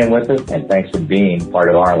 Thanks for being with us, and thanks for being part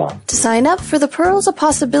of our life. To sign up for the Pearls of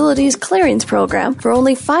Possibilities Clearings Program for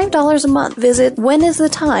only $5 a month, visit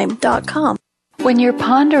whenisthetime.com. When you're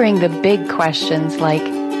pondering the big questions like,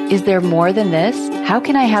 is there more than this? How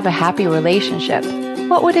can I have a happy relationship?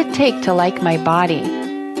 What would it take to like my body?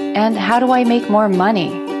 And how do I make more money?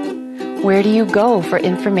 Where do you go for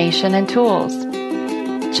information and tools?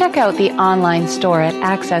 Check out the online store at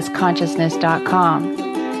accessconsciousness.com.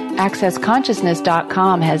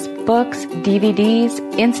 AccessConsciousness.com has books, DVDs,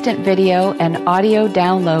 instant video and audio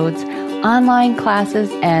downloads, online classes,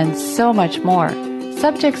 and so much more.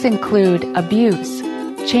 Subjects include abuse,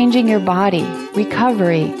 changing your body,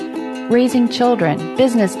 recovery, raising children,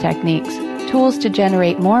 business techniques, tools to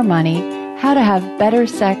generate more money, how to have better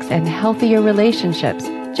sex and healthier relationships,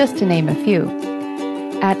 just to name a few.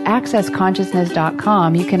 At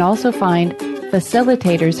accessconsciousness.com, you can also find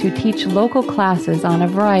facilitators who teach local classes on a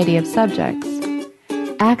variety of subjects.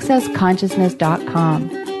 AccessConsciousness.com,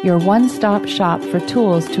 your one-stop shop for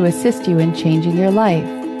tools to assist you in changing your life.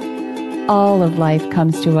 All of life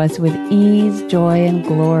comes to us with ease, joy, and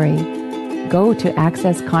glory. Go to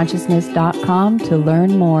accessconsciousness.com to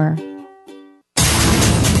learn more.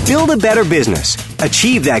 Build a better business.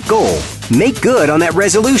 Achieve that goal. Make good on that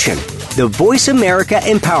resolution. The Voice America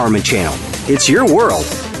Empowerment Channel. It's your world.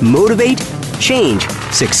 Motivate, change,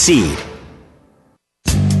 succeed.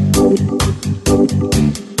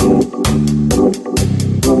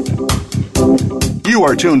 You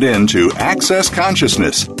are tuned in to Access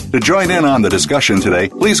Consciousness. To join in on the discussion today,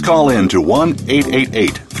 please call in to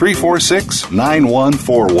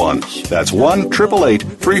 1-888-346-9141. That's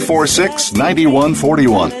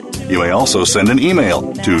 1-888-346-9141. You may also send an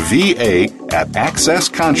email to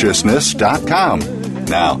va@accessconsciousness.com.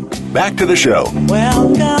 Now, back to the show.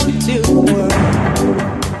 Welcome to the world.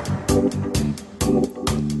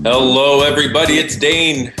 Hello, everybody. It's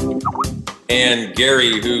Dane and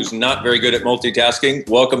Gary, who's not very good at multitasking.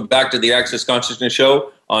 Welcome back to the Access Consciousness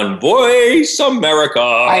Show on Voice America.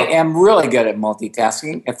 I am really good at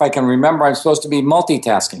multitasking. If I can remember, I'm supposed to be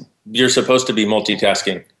multitasking. You're supposed to be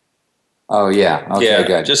multitasking. Oh, yeah. Okay, yeah,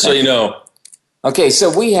 good. Just so you know. Okay, so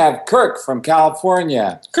we have Kirk from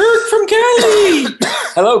California. Kirk from Cali!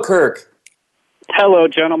 Hello, Kirk. Hello,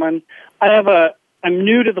 gentlemen. I'm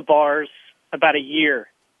new to the bars about a year,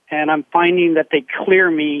 and I'm finding that they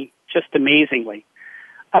clear me just amazingly.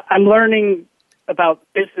 I'm learning about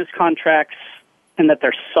business contracts and that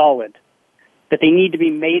they're solid, that they need to be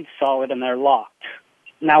made solid and they're locked.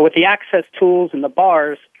 Now, with the access tools and the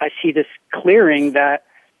bars, I see this clearing that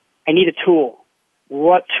I need a tool.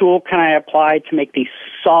 What tool can I apply to make these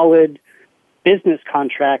solid business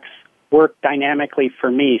contracts work dynamically for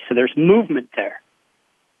me? So there's movement there.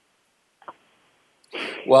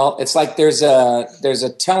 Well, it's like there's a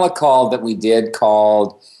telecall that we did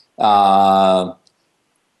called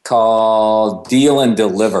Deal and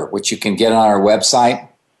Deliver, which you can get on our website.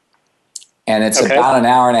 And it's about an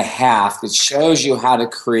hour and a half. It shows you how to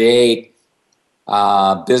create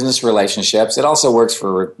business relationships. It also works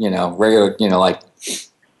for, regular, like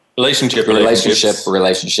relationships.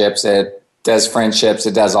 It does friendships.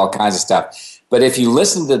 It does all kinds of stuff. But if you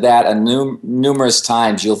listen to that numerous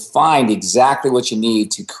times, you'll find exactly what you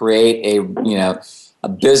need to create a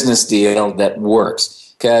business deal that works.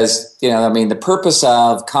 Because, the purpose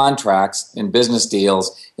of contracts and business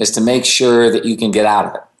deals is to make sure that you can get out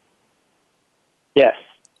of it. Yes.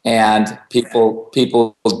 And people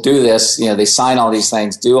do this, they sign all these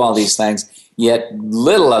things, do all these things, yet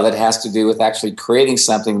little of it has to do with actually creating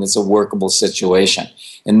something that's a workable situation.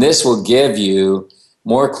 And this will give you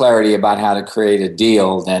more clarity about how to create a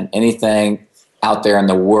deal than anything out there in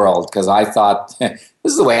the world, because I thought, this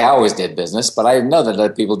is the way I always did business, but I didn't know that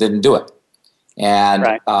other people didn't do it. And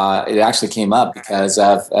it actually came up because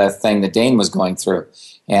of a thing that Dane was going through.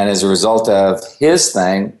 And as a result of his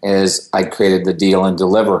thing is I created the Deal and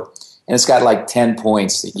Deliver. And it's got like 10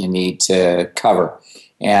 points that you need to cover.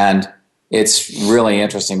 And it's really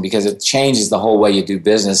interesting because it changes the whole way you do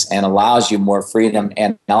business and allows you more freedom,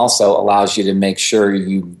 and also allows you to make sure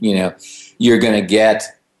you're going to get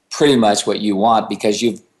pretty much what you want, because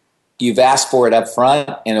you've asked for it up front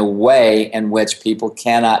in a way in which people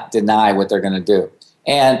cannot deny what they're going to do.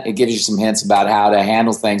 And it gives you some hints about how to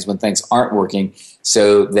handle things when things aren't working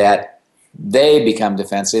so that they become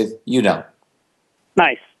defensive, you don't.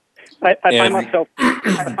 Nice. I find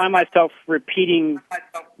myself repeating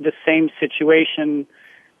the same situation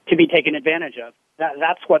to be taken advantage of.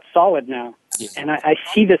 That's what's solid now. Yeah. And I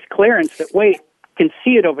see this clearance that, wait, I can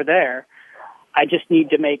see it over there. I just need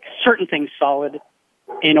to make certain things solid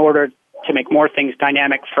in order to make more things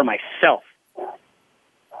dynamic for myself.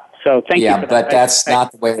 So thank you for that. Yeah, but that's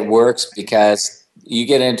not the way it works, because you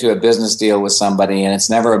get into a business deal with somebody and it's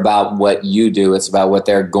never about what you do, it's about what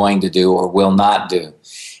they're going to do or will not do.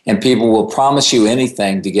 And people will promise you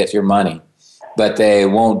anything to get your money, but they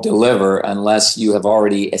won't deliver unless you have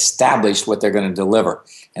already established what they're going to deliver.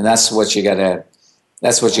 And that's what you got to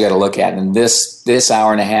look at. And this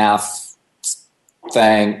hour and a half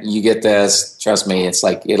thing, you get this, trust me, it's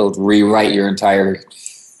like it'll rewrite your entire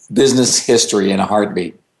business history in a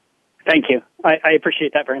heartbeat. Thank you. I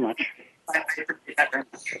appreciate that very much.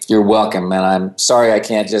 You're welcome, and I'm sorry I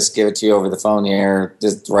can't just give it to you over the phone here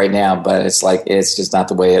just right now, but it's like it's just not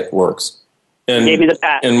the way it works. And, you gave me the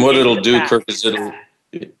pass. And what it'll do, Kirk, is it'll...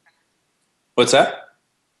 What's that?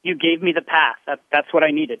 You gave me the pass. That's what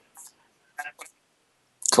I needed.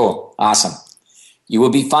 Cool. Awesome. You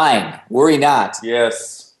will be fine. Worry not.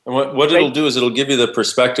 Yes. And what it'll do is it'll give you the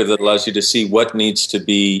perspective that allows you to see what needs to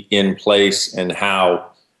be in place and how.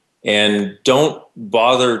 And don't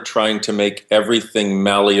bother trying to make everything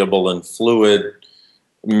malleable and fluid.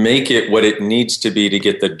 Make it what it needs to be to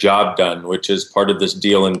get the job done, which is part of this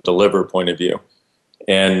deal and deliver point of view.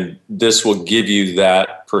 And this will give you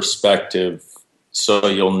that perspective, so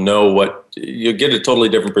you'll get a totally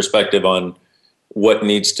different perspective on what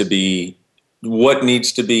needs to be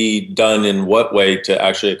done in what way to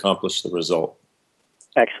actually accomplish the result.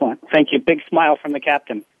 Excellent. Thank you. Big smile from the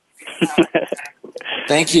captain.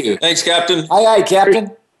 Thank you. Thanks, Captain. Aye,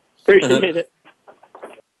 Captain. Appreciate it.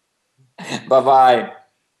 Bye-bye.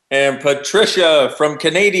 And Patricia from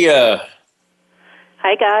Canada.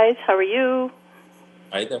 Hi, guys. How are you?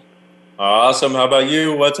 Hi there. Awesome. How about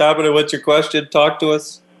you? What's happening? What's your question? Talk to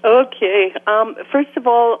us. Okay. First of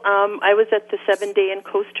all, I was at the 7-day in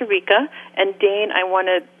Costa Rica, and Dane, I want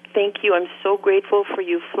to thank you. I'm so grateful for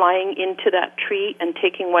you flying into that tree and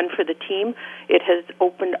taking one for the team. It has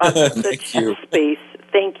opened up such a space.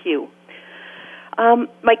 Thank you.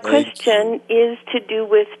 My question is to do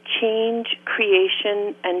with change,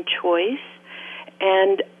 creation, and choice.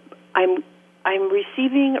 And I'm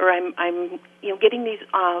receiving, or I'm getting these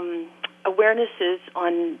awarenesses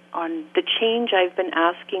on the change I've been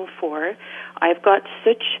asking for. I've got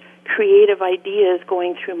such creative ideas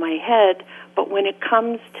going through my head, but when it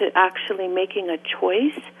comes to actually making a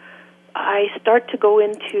choice, I start to go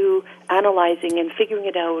into analyzing and figuring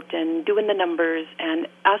it out and doing the numbers and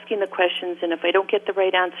asking the questions, and if I don't get the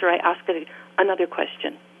right answer, I ask another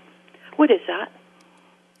question. What is that?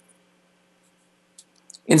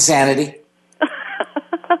 Insanity.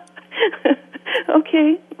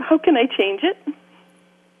 Okay, how can I change it?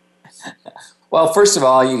 Well, first of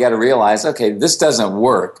all, you got to realize, okay, this doesn't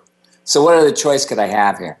work. So what other choice could I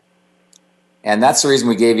have here? And that's the reason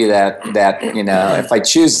we gave you that, if I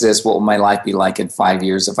choose this, what will my life be like in 5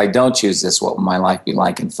 years? If I don't choose this, what will my life be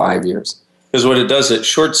like in 5 years? Because what it does, it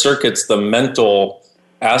short circuits the mental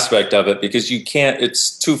aspect of it, because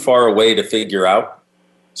it's too far away to figure out.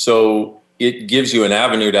 So it gives you an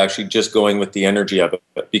avenue to actually just going with the energy of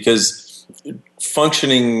it, because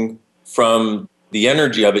functioning from the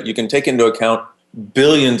energy of it, you can take into account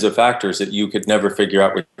billions of factors that you could never figure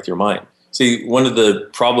out with your mind. See, one of the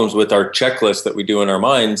problems with our checklist that we do in our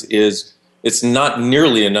minds is it's not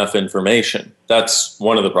nearly enough information. That's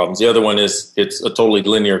one of the problems. The other one is it's a totally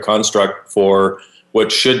linear construct for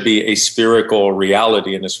what should be a spherical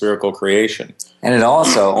reality and a spherical creation. And it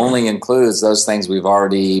also only includes those things we've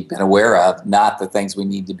already been aware of, not the things we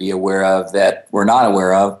need to be aware of that we're not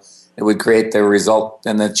aware of. It would create the result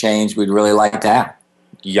and the change we'd really like to have.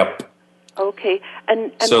 Yep. Okay.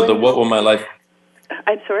 And so what will my life...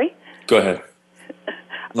 I'm sorry? Go ahead.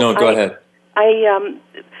 No, go ahead.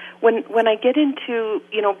 When I get into,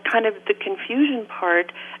 kind of the confusion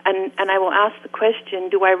part, and I will ask the question,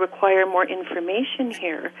 do I require more information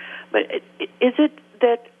here? But is it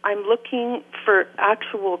that I'm looking for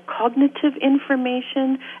actual cognitive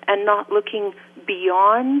information and not looking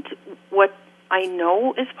beyond what I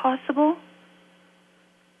know is possible?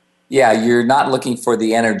 Yeah, you're not looking for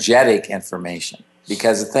the energetic information.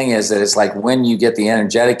 Because the thing is that it's like when you get the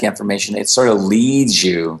energetic information, it sort of leads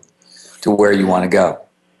you to where you want to go.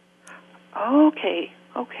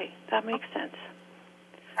 Okay, that makes sense.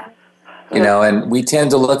 And we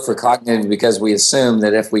tend to look for cognitive because we assume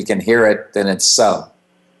that if we can hear it, then it's so.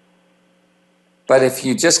 But if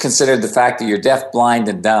you just consider the fact that you're deaf, blind,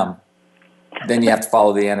 and dumb, then you have to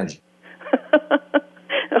follow the energy.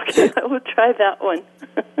 Okay, I will try that one.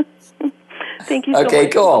 Thank you so much. Okay,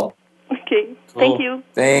 cool. Okay, cool. Thank you.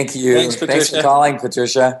 Thank you. Thanks, Patricia. Thanks for calling,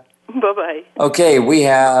 Patricia. Bye-bye. Okay, we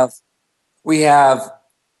have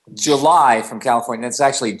July from California. It's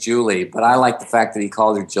actually Julie, but I like the fact that he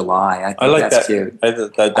called her July. I think that's cute.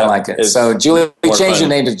 I like it. So, Julie, we changed your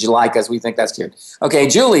name to July because we think that's cute. Okay,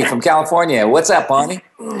 Julie from California. What's up, Bonnie?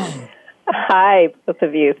 Hi, both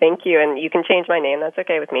of you. Thank you. And you can change my name. That's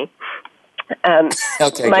okay with me.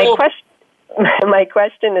 Okay. My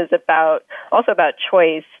question is about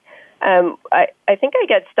choice. I think I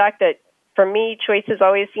get stuck that for me, choices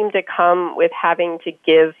always seem to come with having to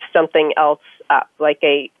give something else up. Like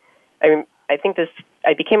I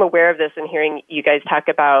became aware of this in hearing you guys talk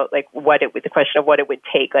about like the question of what it would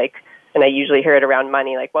take. Like, and I usually hear it around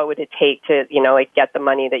money. Like, what would it take to get the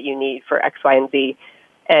money that you need for X, Y, and Z?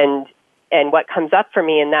 And what comes up for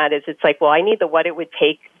me in that is it's like, well, I need what it would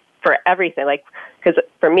take for everything. Like, because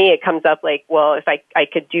for me, it comes up like, well, if I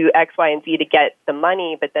could do X, Y, and Z to get the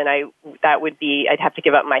money, but then I'd have to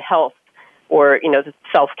give up my health or, the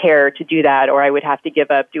self-care to do that, or I would have to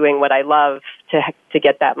give up doing what I love to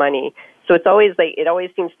get that money. So it's always it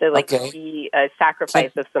always seems to be a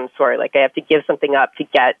sacrifice of some sort. Like I have to give something up to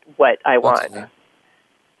get what I want. Okay.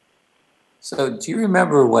 So do you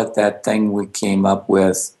remember what that thing we came up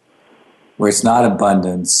with where it's not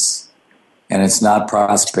abundance and it's not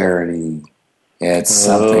prosperity, it's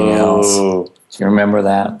something else? Do you remember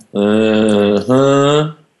that?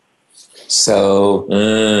 Uh-huh. So,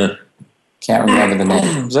 can't remember the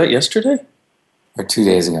name. Was that yesterday? Or 2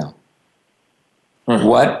 days ago.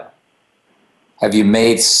 What have you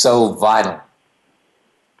made so vital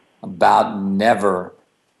about never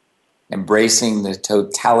embracing the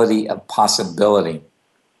totality of possibility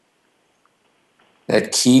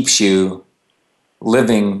that keeps you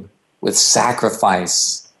living with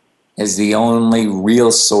sacrifice as the only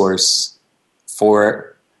real source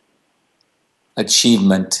for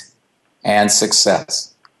achievement and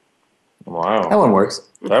success? Wow. That one works.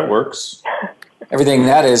 That works. Everything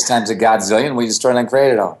that is times a godzillion, we destroy and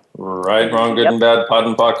create it all. Right, wrong, good and bad, pod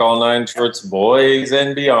and pock, all nine shorts, boys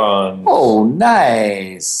and beyond. Oh,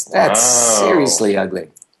 nice. That's seriously ugly.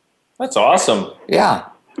 That's awesome. Yeah.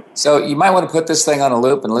 So you might want to put this thing on a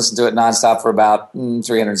loop and listen to it nonstop for about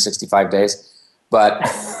 365 days. But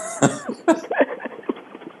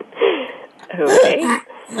okay.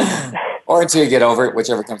 Or until you get over it,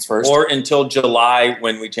 whichever comes first. Or until July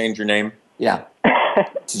when we change your name. Yeah.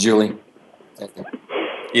 To Julie. Okay.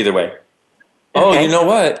 Either way. Oh, you know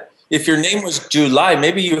what? If your name was July,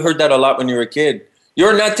 maybe you heard that a lot when you were a kid.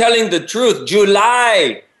 You're not telling the truth.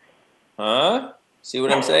 July. Huh? See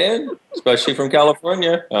what I'm saying? Especially from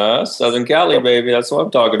California. Southern Cali, baby. That's what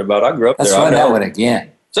I'm talking about. I grew up there. Let's run that one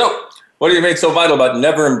again. So, what do you make so vital about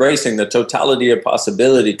never embracing the totality of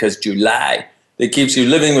possibility? Because July, that keeps you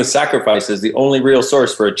living with sacrifice is the only real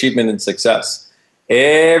source for achievement and success.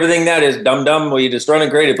 Everything that is dumb, will you destroy and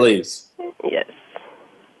create it, please? Yes.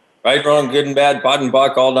 Right, wrong, good and bad, pot and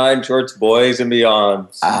pock, all nine shorts, boys and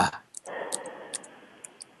beyonds.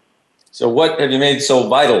 So what have you made so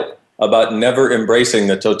vital about never embracing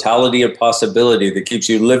the totality of possibility that keeps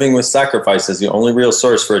you living with sacrifice as the only real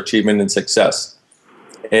source for achievement and success?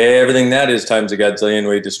 Everything that is times a godzillion,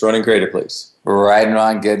 will you destroy and create it, please? Right and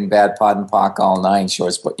wrong, good and bad, pot and pock, all nine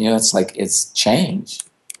shorts. But, it's like it's change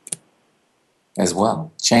as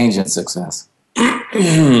well. Change and success.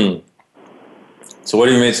 So what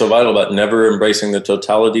have you made so vital about never embracing the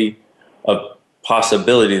totality of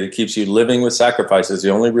possibility that keeps you living with sacrifice as the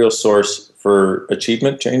only real source for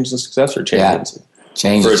achievement, change, and success, or change?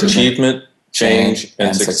 Change, for achievement, change,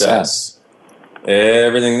 and success.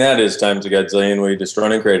 Everything that is times a godzillion, will you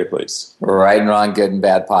destroy and create it, please? Right and wrong, good and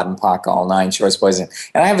bad, pot and pock, all nine shorts, boys. And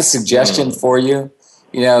I have a suggestion for you.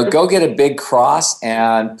 Go get a big cross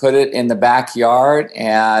and put it in the backyard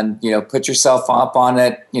and, put yourself up on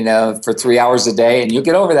it, for 3 hours a day, and you'll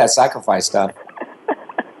get over that sacrifice stuff.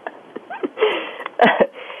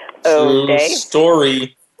 True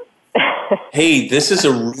story. Hey, this is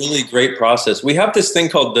a really great process. We have this thing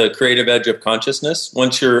called the creative edge of consciousness.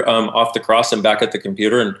 Once you're off the cross and back at the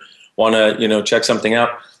computer and want to, check something out,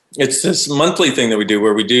 it's this monthly thing that we do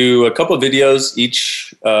where we do a couple of videos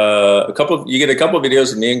each. You get a couple of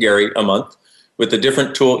videos of me and Gary a month with a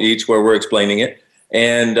different tool each where we're explaining it,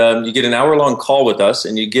 and you get an hour-long call with us,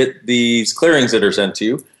 and you get these clearings that are sent to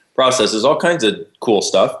you, processes, all kinds of cool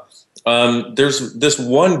stuff. There's this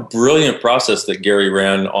one brilliant process that Gary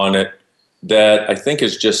ran on it that I think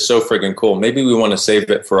is just so friggin' cool. Maybe we want to save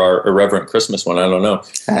it for our irreverent Christmas one. I don't know.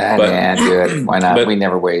 Yeah, do it. Why not? We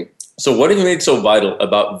never wait. So what have you made so vital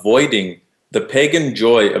about voiding the pagan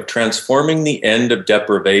joy of transforming the end of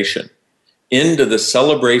deprivation into the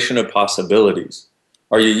celebration of possibilities?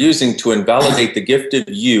 Are you using to invalidate the gift of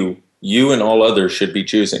you and all others should be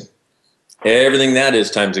choosing? Everything that is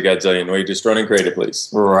times a godzillion. Where you just running creative, please.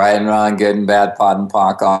 Right and wrong, good and bad, pod and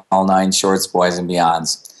pock, all 9 shorts, boys and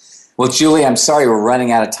beyonds. Well, Julie, I'm sorry we're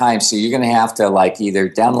running out of time, so you're going to have to either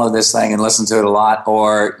download this thing and listen to it a lot,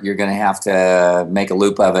 or you're going to have to make a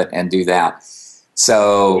loop of it and do that.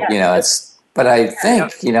 So, it's. But I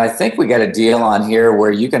think we got a deal on here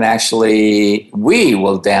where you can we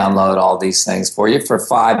will download all these things for you for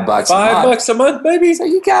 $5 a month. $5 a month, baby. So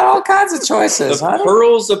you got all kinds of choices. The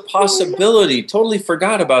pearls of possibility. Totally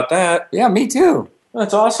forgot about that. Yeah, me too.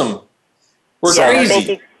 That's awesome. We're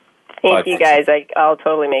crazy. Thank you guys. I'll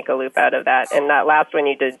totally make a loop out of that. And that last one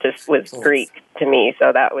you did just was Greek to me,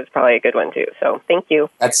 so that was probably a good one too. So thank you.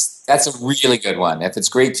 That's a really good one. If it's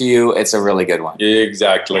Greek to you, it's a really good one.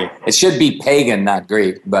 Exactly. It should be pagan, not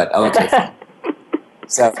Greek, but okay.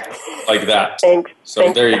 So like that. Thanks.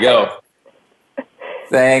 So there you go.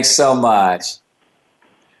 Thanks so much.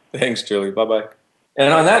 Thanks, Julie. Bye-bye.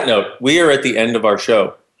 And on that note, we are at the end of our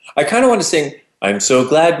show. I kind of want to sing, I'm so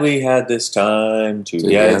glad we had this time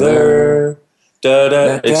together.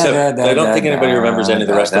 Except I don't think anybody remembers any of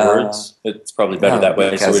the rest of the words. It's probably better that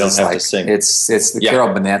way, so we don't have to sing. It's the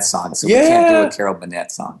Carol Burnett song, so we can't do a Carol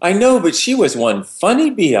Burnett song. I know, but she was one funny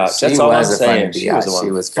biatch. That's all I'm saying. She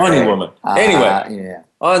was a funny woman. Anyway,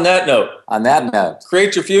 on that note,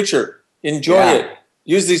 create your future. Enjoy it.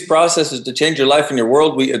 Use these processes to change your life and your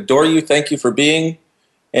world. We adore you. Thank you for being.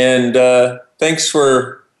 And thanks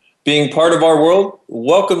for being part of our world.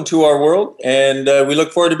 Welcome to our world. And we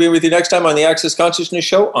look forward to being with you next time on the Access Consciousness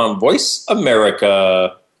Show on Voice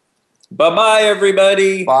America. Bye-bye,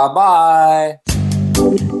 everybody. Bye-bye.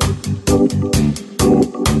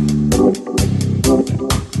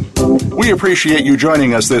 We appreciate you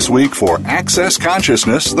joining us this week for Access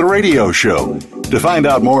Consciousness, the radio show. To find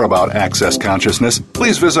out more about Access Consciousness,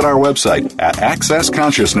 please visit our website at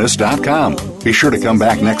accessconsciousness.com. Be sure to come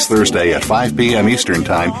back next Thursday at 5 p.m. Eastern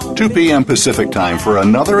Time, 2 p.m. Pacific Time for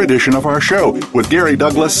another edition of our show with Gary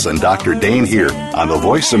Douglas and Dr. Dane here on the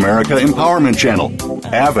Voice America Empowerment Channel.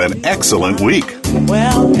 Have an excellent week.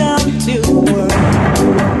 Welcome to the world.